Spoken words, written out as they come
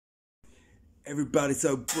Everybody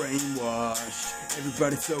so brainwashed.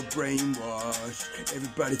 Everybody so brainwashed.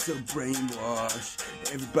 Everybody so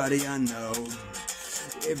brainwashed. Everybody I know.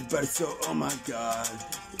 Everybody so, oh my God.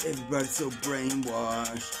 Everybody so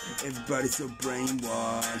brainwashed. Everybody so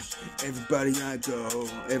brainwashed. Everybody I go.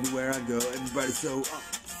 Everywhere I go. Everybody so,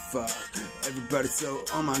 fuck. Everybody so,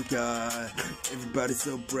 oh my God. Everybody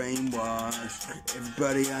so brainwashed.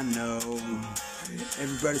 Everybody I know.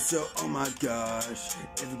 Everybody so, oh my gosh.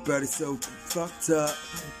 Everybody so fucked up.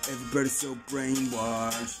 Everybody so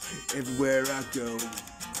brainwashed. Everywhere I go.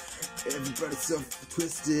 Everybody so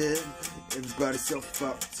twisted. Everybody so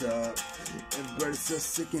fucked up. Everybody so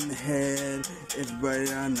sick in the head.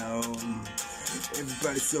 Everybody I know.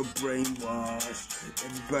 Everybody so brainwashed.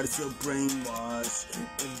 Everybody so brainwashed.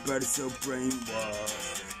 Everybody so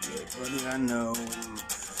brainwashed. Everybody I know.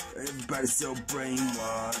 Everybody so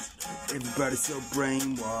brainwashed. Everybody so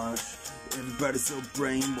brainwashed. Everybody so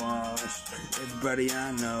brainwashed. Everybody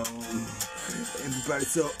I know. Everybody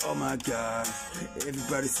so, oh my gosh.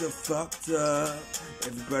 Everybody so fucked up.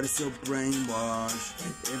 Everybody so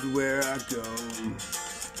brainwashed. Everywhere I go.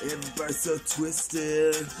 Everybody so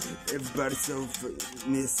twisted. Everybody so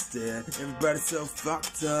misted. Everybody so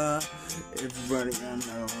fucked up. Everybody I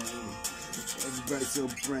know. Everybody so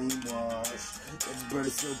brainwashed. Everybody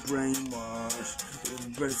so brainwashed.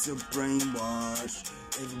 Everybody so brainwashed.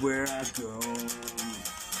 Everywhere I go.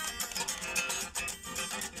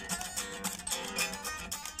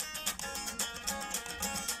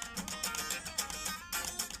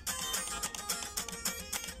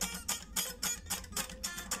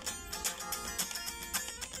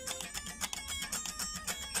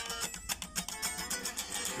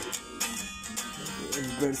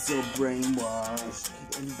 Everybody so brainwashed.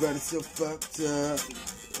 Everybody so fucked up.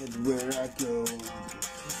 Everywhere I go.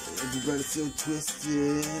 Everybody so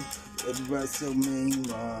twisted. Everybody so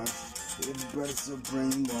brainwashed. Everybody so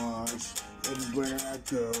brainwashed. Everywhere I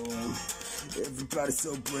go. Everybody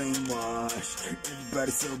so brainwashed.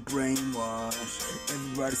 Everybody so brainwashed.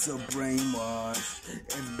 Everybody so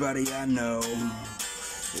brainwashed. Everybody I know.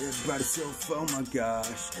 Everybody so, oh my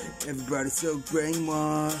gosh. Everybody so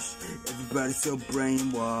brainwashed. Everybody so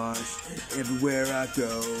brainwashed. Everywhere I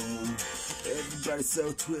go. Everybody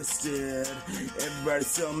so twisted. Everybody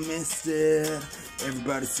so misted.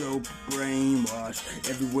 Everybody so brainwashed.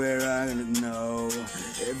 Everywhere I know.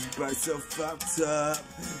 Everybody so fucked up.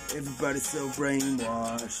 Everybody so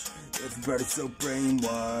brainwashed. Everybody so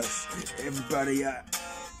brainwashed. Everybody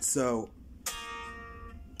so